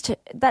that's just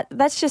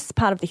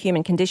part of the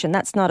human condition.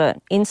 That's not an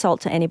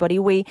insult to anybody.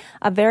 We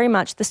are very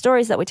much, the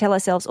stories that we tell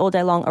ourselves all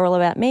day long are all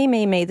about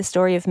me, the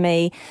story of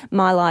me,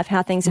 my life,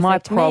 how things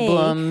affect my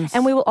problems. Me.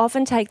 And we will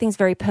often take things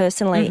very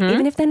personally,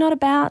 even if they're not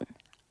about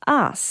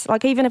us,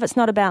 like even if it's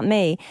not about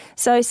me.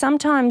 So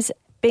sometimes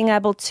being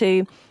able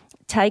to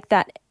take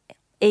that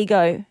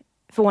ego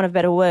for want of a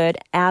better word,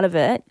 out of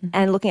it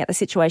and looking at the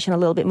situation a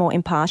little bit more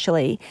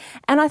impartially.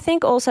 And I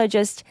think also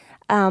just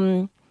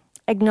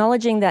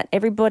acknowledging that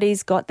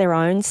everybody's got their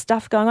own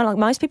stuff going on. Like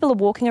most people are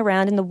walking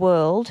around in the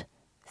world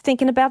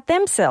thinking about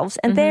themselves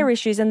and their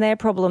issues and their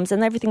problems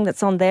and everything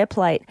that's on their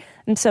plate.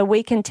 And so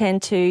we can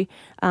tend to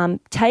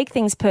take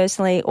things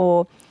personally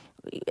or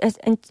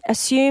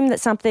assume that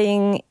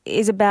something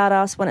is about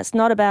us when it's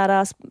not about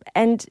us,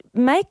 and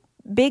make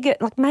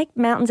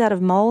mountains out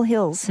of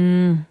molehills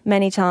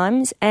many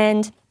times.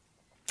 And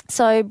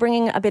so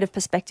bringing a bit of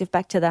perspective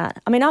back to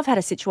that. I mean, I've had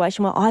a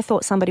situation where I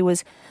thought somebody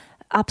was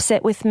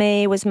upset with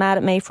me, was mad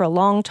at me for a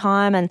long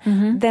time, and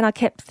then I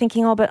kept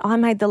thinking, but I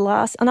made the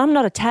last, and I'm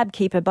not a tab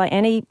keeper by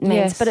any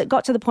means, but it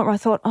got to the point where I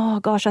thought, oh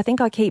gosh, I think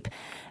I keep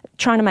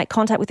trying to make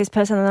contact with this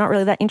person and they're not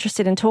really that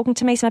interested in talking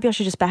to me, so maybe I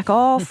should just back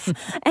off.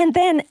 And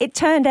then it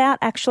turned out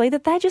actually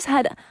that they just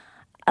had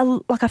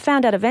I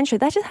found out eventually,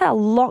 they just had a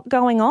lot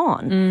going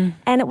on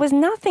and it was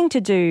nothing to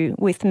do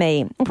with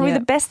me. And probably the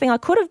best thing I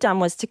could have done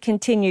was to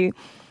continue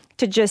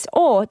to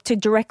to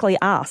directly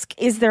ask,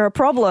 is there a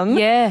problem?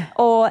 Yeah.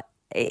 Or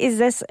is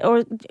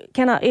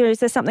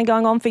there something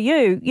going on for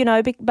you? You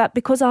know, but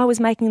because I was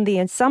making the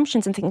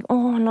assumptions and thinking,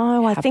 oh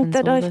no, I think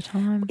that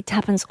it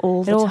happens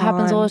all the time. It all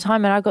happens all the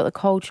time. And I got the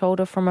cold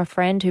shoulder from a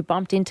friend who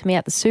bumped into me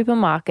at the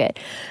supermarket.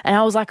 And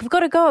I was like, I've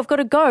got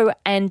to go.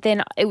 And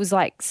then it was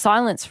like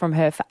silence from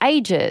her for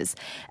ages.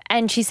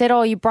 And she said,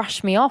 oh, you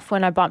brushed me off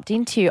when I bumped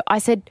into you. I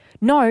said,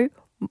 no,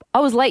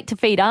 I was late to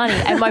feed Arnie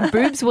and my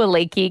boobs were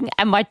leaking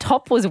and my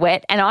top was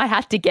wet and I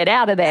had to get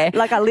out of there.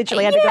 Like I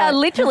literally had to go. Yeah, I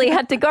literally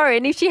had to go.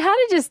 And if she had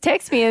just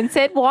texted me and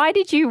said, why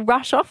did you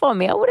rush off on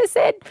me? I would have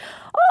said,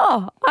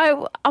 oh,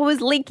 I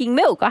was leaking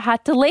milk. I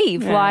had to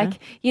leave. Yeah.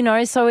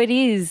 So it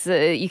is,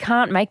 you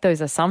can't make those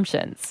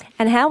assumptions.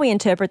 And how we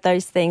interpret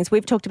those things,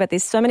 we've talked about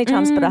this so many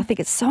times, but I think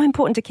it's so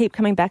important to keep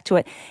coming back to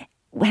it.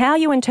 How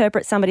you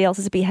interpret somebody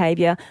else's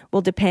behaviour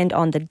will depend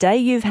on the day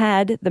you've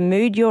had, the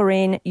mood you're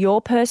in,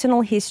 your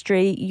personal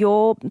history,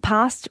 your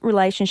past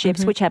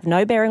relationships, which have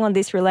no bearing on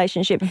this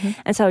relationship.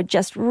 And so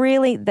just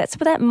really, that's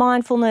for that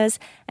mindfulness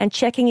and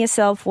checking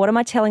yourself, what am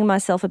I telling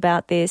myself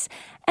about this?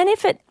 And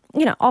if it,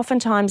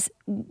 oftentimes,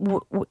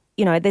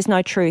 there's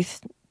no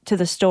truth to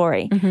the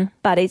story,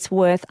 but it's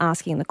worth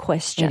asking the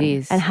question. It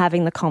is. And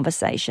having the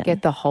conversation.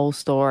 Get the whole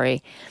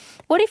story.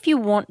 What if you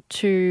want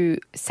to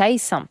say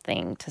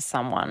something to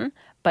someone,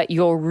 but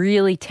you're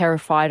really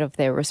terrified of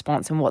their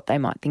response and what they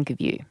might think of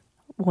you?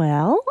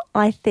 Well,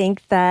 I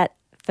think that,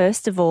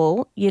 first of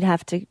all, you'd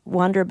have to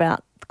wonder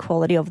about the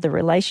quality of the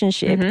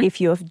relationship.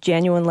 If you're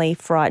genuinely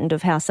frightened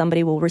of how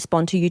somebody will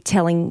respond to you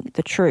telling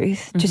the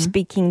truth, to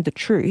speaking the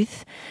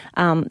truth,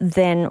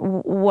 then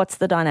what's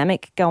the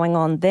dynamic going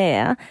on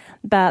there?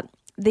 But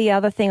the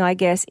other thing, I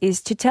guess,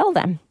 is to tell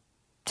them,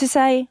 to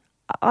say,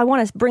 I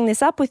want to bring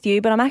this up with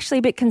you, but I'm actually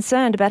a bit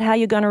concerned about how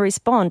you're going to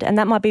respond. And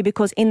that might be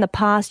because in the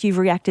past you've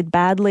reacted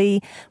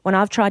badly. When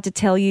I've tried to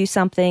tell you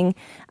something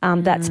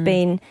that's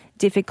been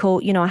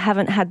difficult, I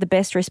haven't had the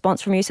best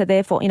response from you. So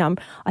therefore,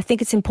 I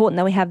think it's important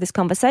that we have this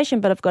conversation,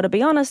 but I've got to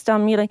be honest,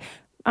 I'm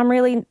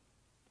really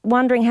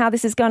wondering how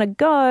this is going to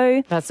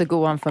go. That's a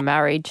good one for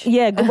marriage.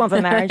 Yeah, good one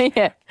for marriage.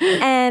 Yeah.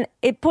 And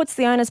it puts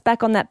the onus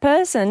back on that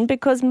person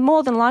because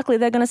more than likely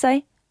they're going to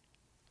say,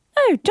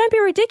 no, don't be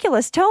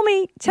ridiculous. Tell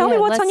me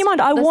what's on your mind.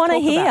 I want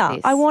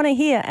to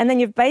hear. And then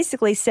you've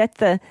basically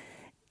set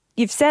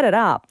it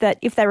up that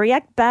if they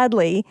react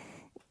badly,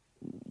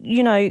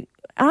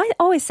 I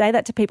always say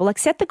that to people, like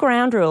set the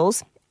ground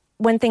rules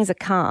when things are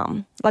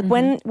calm. Like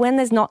when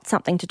there's not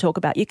something to talk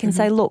about, you can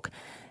say, look,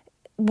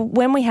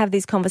 when we have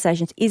these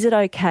conversations, is it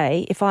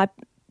okay if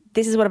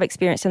this is what I've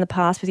experienced in the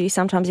past with you.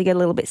 Sometimes you get a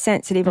little bit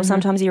sensitive or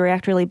sometimes you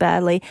react really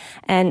badly.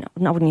 And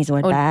I wouldn't use the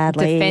word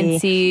badly.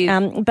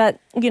 Defensive.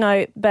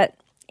 But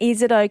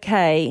is it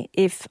okay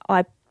if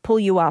I pull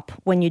you up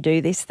when you do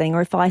this thing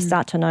or if I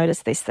start to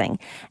notice this thing?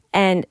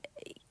 And,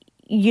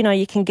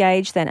 you can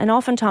gauge then. And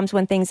oftentimes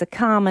when things are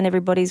calm and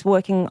everybody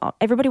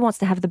wants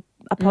to have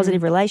a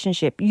positive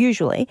relationship,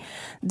 usually,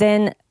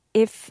 then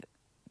if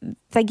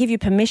they give you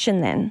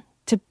permission then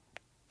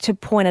to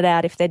point it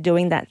out if they're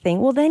doing that thing,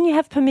 well, then you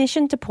have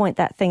permission to point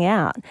that thing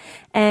out.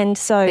 And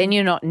so... Then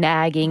you're not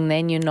nagging,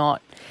 then you're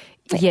not,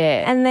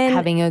 and then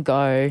having a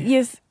go.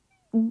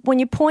 When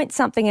you point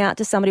something out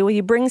to somebody or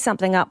you bring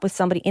something up with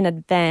somebody in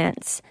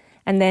advance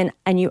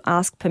and you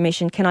ask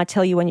permission, can I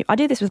tell you I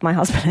do this with my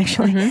husband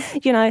actually,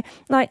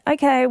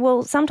 okay,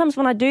 well, sometimes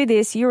when I do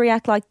this, you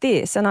react like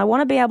this and I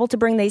want to be able to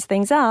bring these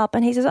things up.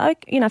 And he says,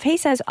 if he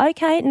says,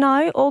 okay,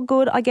 no, all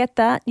good, I get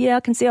that. Yeah, I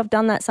can see I've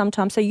done that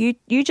sometimes. So you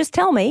just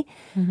tell me.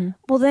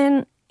 Well,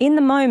 then in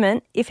the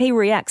moment, if he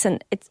reacts,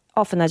 and it's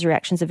often those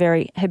reactions are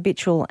very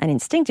habitual and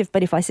instinctive,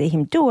 but if I see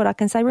him do it, I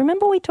can say,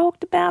 remember we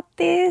talked about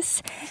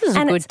this? This is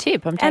a good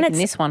tip. I'm taking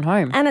this one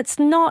home. And it's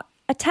not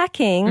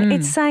attacking,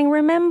 it's saying,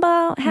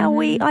 remember how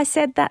I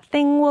said that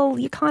thing? Well,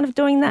 you're kind of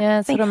doing that thing. Yeah,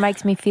 it sort of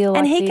makes me feel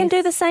and like he can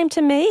do the same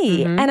to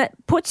me. And it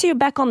puts you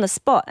back on the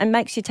spot and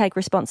makes you take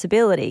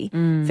responsibility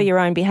for your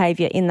own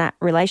behaviour in that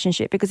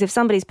relationship. Because if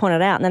somebody's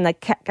pointed out and then they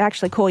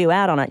actually call you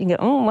out on it, you can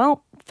go, oh,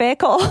 well, fair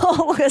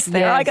call, because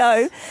there I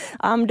go.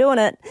 I'm doing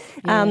it.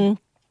 Yeah.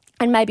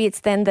 And maybe it's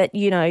then that,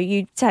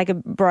 you take a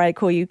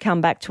break or you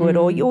come back to it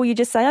or you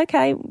just say,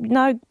 okay,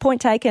 no,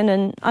 point taken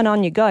and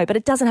on you go. But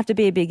it doesn't have to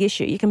be a big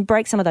issue. You can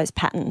break some of those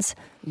patterns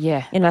in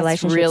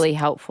relationships. That's really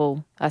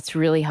helpful. That's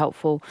really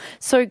helpful.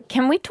 So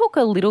can we talk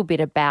a little bit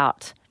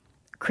about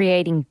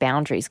creating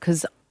boundaries?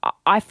 Because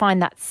I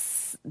find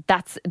that's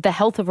the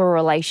health of a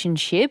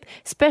relationship,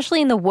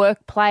 especially in the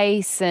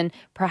workplace, and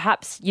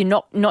perhaps you're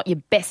not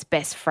your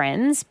best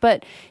friends,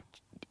 but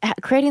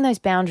creating those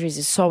boundaries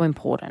is so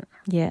important.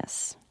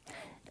 Yes.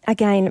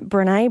 Again,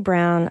 Brené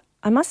Brown,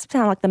 I must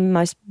sound like the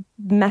most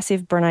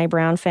massive Brené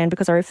Brown fan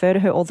because I refer to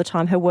her all the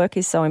time. Her work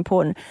is so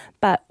important.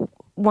 But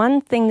one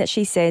thing that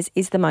she says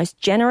is the most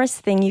generous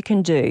thing you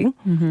can do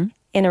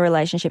in a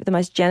relationship, the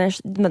most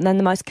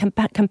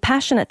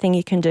compassionate thing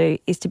you can do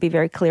is to be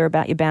very clear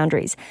about your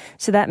boundaries.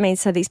 So that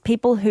means these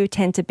people who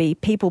tend to be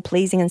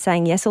people-pleasing and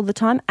saying yes all the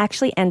time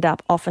actually end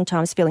up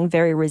oftentimes feeling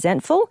very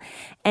resentful,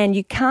 and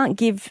you can't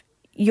give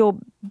your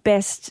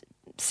best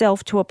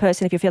self to a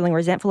person if you're feeling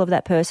resentful of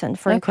that person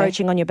for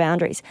encroaching on your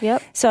boundaries.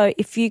 Yep. So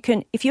if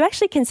you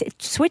actually can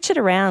switch it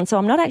around, so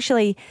I'm not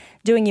actually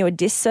doing you a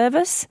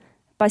disservice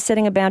by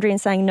setting a boundary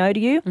and saying no to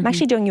you. I'm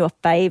actually doing you a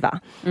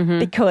favor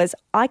because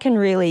I can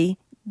really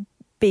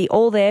be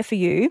all there for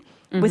you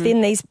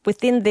within this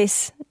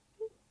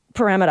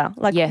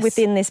parameter,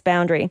 within this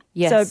boundary.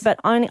 Yes. So, but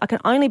I can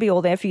only be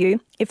all there for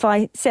you if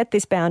I set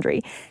this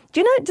boundary.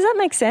 Does that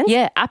make sense?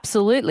 Yeah,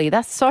 absolutely.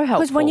 That's so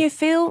helpful. Because when you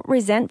feel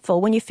resentful,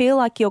 when you feel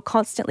like you're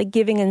constantly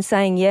giving and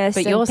saying yes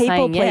but and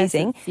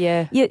people-pleasing,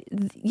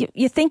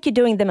 you think you're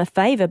doing them a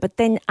favour, but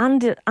then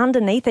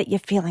underneath it you're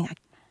feeling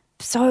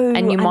so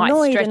and you might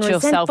stretch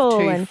yourself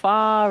too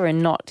far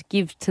and not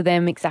give to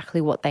them exactly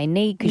what they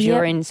need because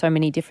you're in so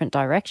many different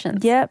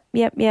directions. Yep.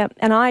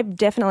 And I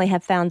definitely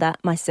have found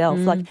that myself,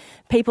 like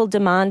people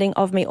demanding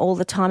of me all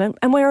the time.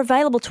 And we're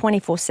available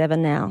 24/7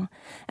 now.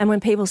 And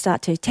when people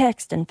start to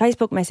text and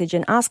Facebook message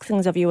and ask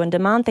things of you and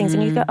demand things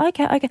and you go,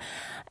 okay.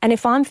 And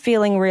if I'm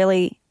feeling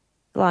really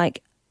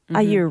like,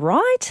 are you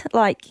right?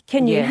 Like,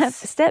 can you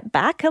step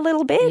back a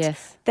little bit?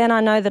 Yes. Then I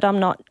know that I'm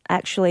not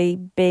actually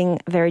being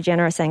very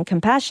generous and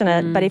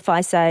compassionate. But if I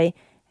say,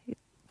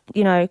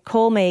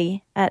 call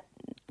me at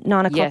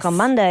 9 o'clock on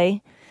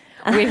Monday,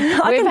 We've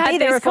had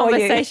this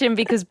conversation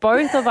because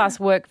both of us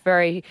work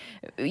very,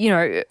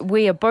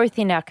 we are both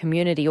in our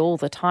community all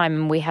the time,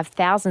 and we have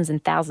thousands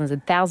and thousands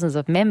and thousands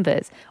of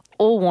members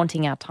all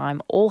wanting our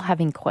time, all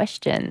having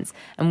questions,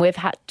 and we've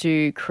had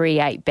to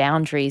create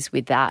boundaries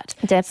with that.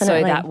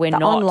 Definitely. So that we're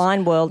not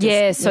online world.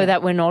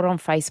 That we're not on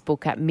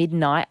Facebook at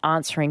midnight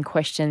answering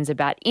questions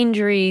about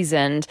injuries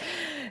and,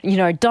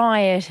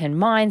 diet and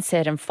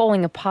mindset and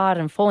falling apart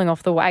and falling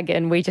off the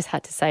wagon. We just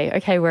had to say,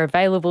 okay, we're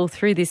available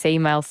through this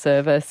email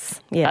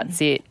service. Yeah.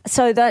 That's it.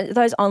 So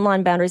those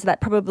online boundaries, that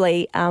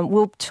probably,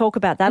 we'll talk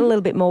about that a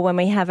little bit more when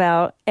we have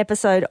our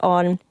episode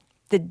on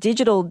the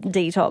digital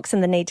detox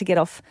and the need to get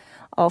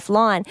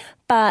offline.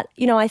 But,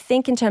 I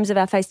think in terms of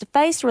our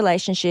face-to-face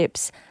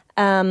relationships,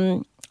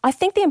 I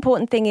think the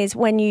important thing is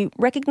when you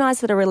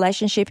recognise that a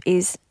relationship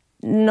is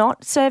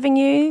not serving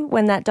you,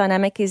 when that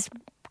dynamic is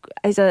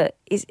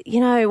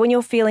when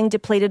you're feeling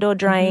depleted or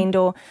drained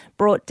or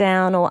brought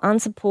down or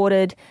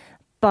unsupported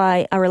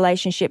by a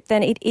relationship,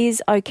 then it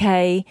is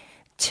okay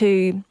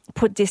to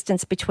put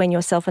distance between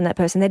yourself and that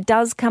person. There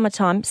does come a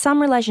time,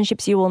 some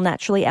relationships you will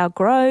naturally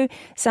outgrow,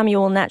 some you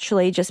will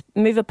naturally just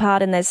move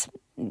apart and there's,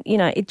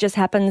 it just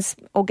happens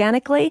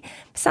organically.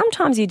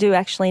 Sometimes you do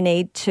actually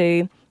need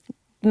to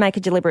make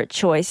a deliberate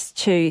choice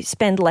to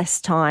spend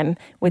less time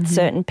with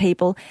certain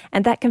people,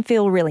 and that can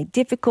feel really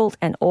difficult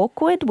and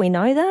awkward. We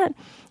know that.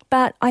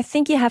 But I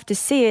think you have to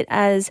see it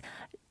as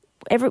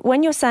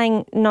when you're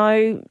saying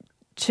no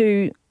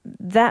to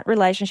that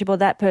relationship or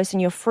that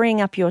person, you're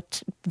freeing up your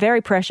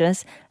very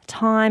precious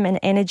time and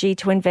energy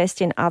to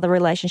invest in other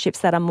relationships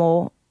that are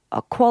more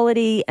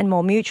quality and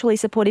more mutually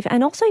supportive,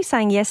 and also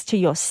saying yes to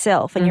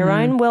yourself and your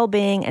own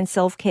well-being and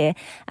self-care,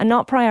 and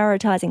not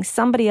prioritizing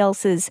somebody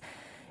else's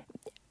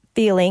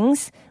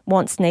feelings,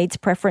 wants, needs,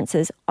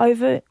 preferences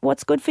over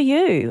what's good for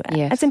you.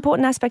 Yes. It's an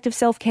important aspect of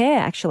self-care,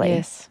 actually.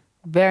 Yes,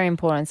 very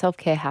important.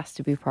 Self-care has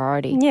to be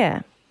priority.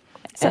 Yeah.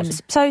 So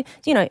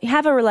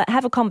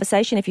have a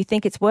conversation if you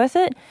think it's worth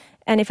it,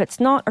 and if it's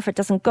not, or if it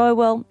doesn't go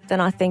well, then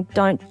I think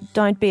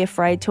don't be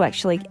afraid to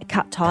actually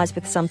cut ties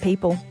with some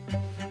people.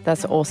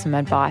 That's awesome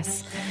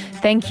advice.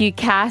 Thank you,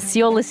 Cass.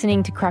 You're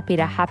listening to Crappy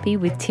to Happy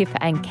with Tiff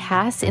and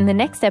Cass. In the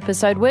next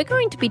episode, we're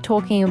going to be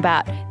talking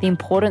about the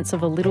importance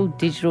of a little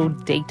digital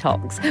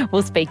detox.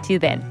 We'll speak to you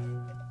then.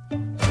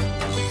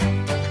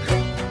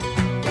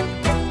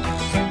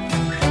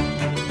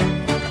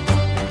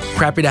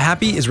 Crappy to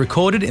Happy is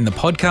recorded in the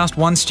Podcast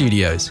One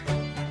studios.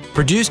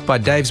 Produced by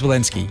Dave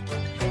Zwolensky.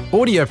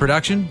 Audio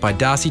production by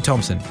Darcy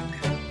Thompson.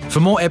 For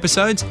more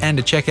episodes and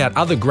to check out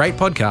other great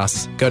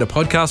podcasts, go to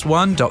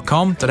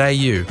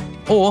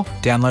podcastone.com.au or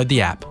download the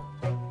app.